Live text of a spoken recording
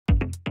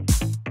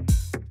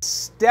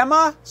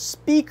Stemma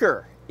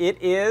speaker. It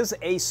is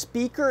a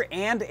speaker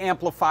and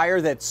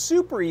amplifier that's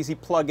super easy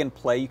plug and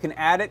play. You can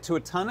add it to a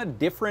ton of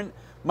different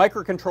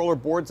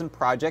microcontroller boards and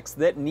projects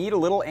that need a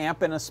little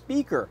amp and a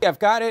speaker. I've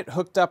got it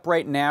hooked up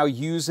right now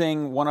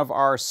using one of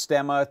our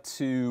Stemma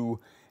to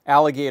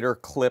alligator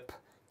clip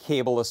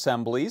cable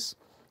assemblies,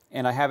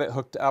 and I have it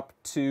hooked up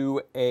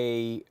to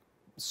a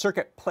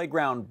Circuit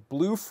Playground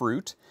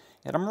Bluefruit,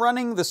 and I'm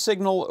running the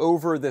signal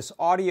over this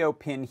audio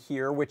pin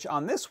here, which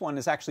on this one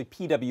is actually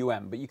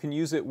PWM, but you can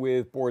use it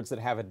with boards that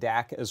have a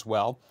DAC as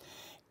well.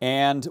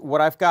 And what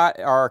I've got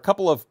are a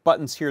couple of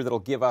buttons here that'll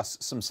give us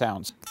some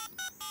sounds.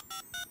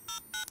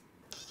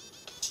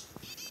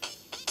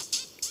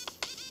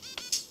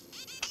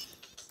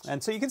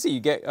 And so you can see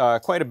you get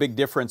quite a big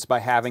difference by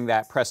having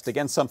that pressed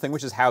against something,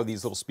 which is how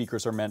these little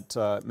speakers are meant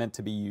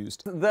to be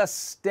used. The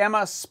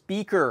Stemma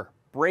speaker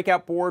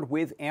breakout board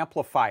with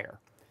amplifier.